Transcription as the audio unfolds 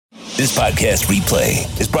This podcast replay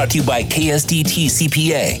is brought to you by KSDT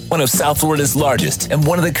CPA, one of South Florida's largest and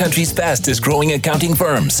one of the country's fastest growing accounting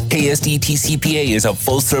firms. KSDT CPA is a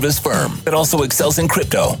full-service firm that also excels in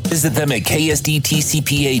crypto. Visit them at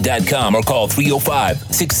ksdtcpa.com or call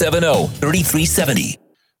 305-670-3370.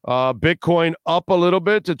 Bitcoin up a little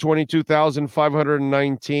bit to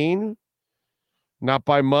 22,519. Not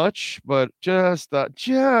by much, but just a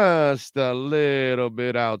little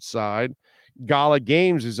bit outside. Gala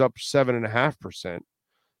Games is up 7.5%.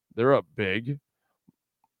 They're up big.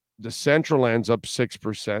 Decentraland's up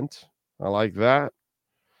 6%. I like that.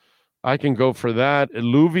 I can go for that.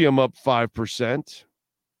 Illuvium up 5%.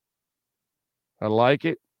 I like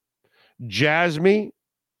it. Jasmy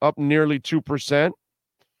up nearly 2%.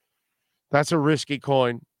 That's a risky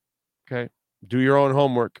coin. Okay. Do your own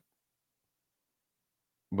homework.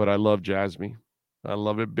 But I love Jasmy. I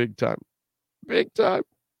love it big time. Big time.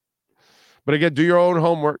 But again, do your own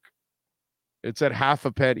homework. It's at half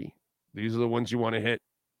a penny. These are the ones you want to hit.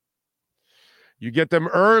 You get them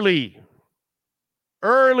early.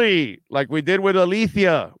 Early. Like we did with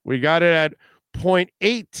Alethea. We got it at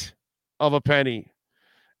 0.8 of a penny.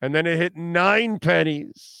 And then it hit 9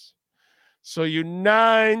 pennies. So you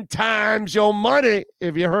 9 times your money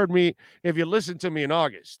if you heard me, if you listened to me in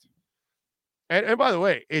August. And by the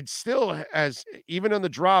way, it still has, even on the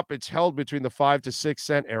drop, it's held between the 5 to 6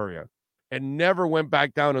 cent area and never went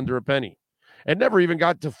back down under a penny. It never even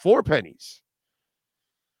got to 4 pennies.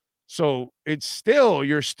 So it's still,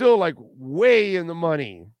 you're still like way in the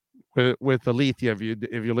money with Alethea if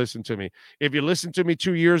you listen to me. If you listened to me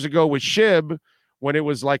 2 years ago with SHIB, when it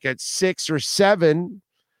was like at 6 or 7,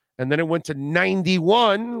 and then it went to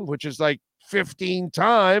 91, which is like 15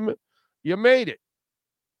 time, you made it.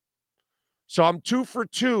 So I'm 2 for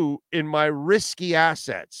 2 in my risky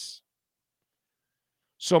assets.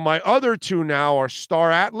 So my other 2 now are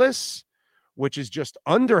Star Atlas, which is just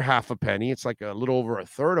under half a penny. It's like a little over a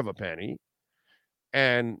third of a penny.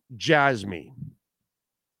 And Jasmy,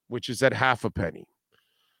 which is at half a penny.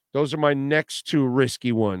 Those are my next 2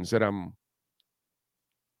 risky ones that I'm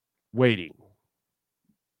waiting,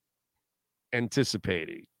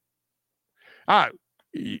 anticipating.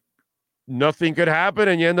 Nothing could happen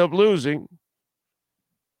and you end up losing.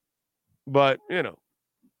 But, you know,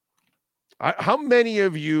 how many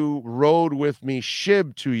of you rode with me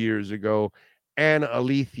SHIB 2 years ago and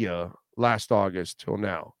Alethea last August till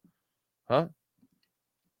now? Huh?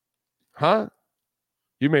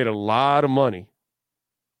 You made a lot of money.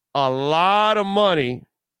 A lot of money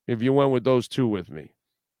if you went with those 2 with me.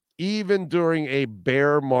 Even during a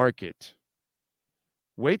bear market.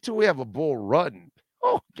 Wait till we have a bull run.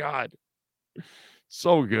 Oh, God.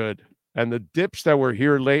 So good. And the dips that were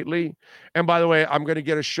here lately. And by the way, I'm going to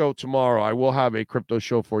get a show tomorrow. I will have a crypto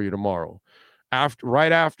show for you tomorrow.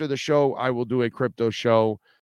 Right after the show, I will do a crypto show.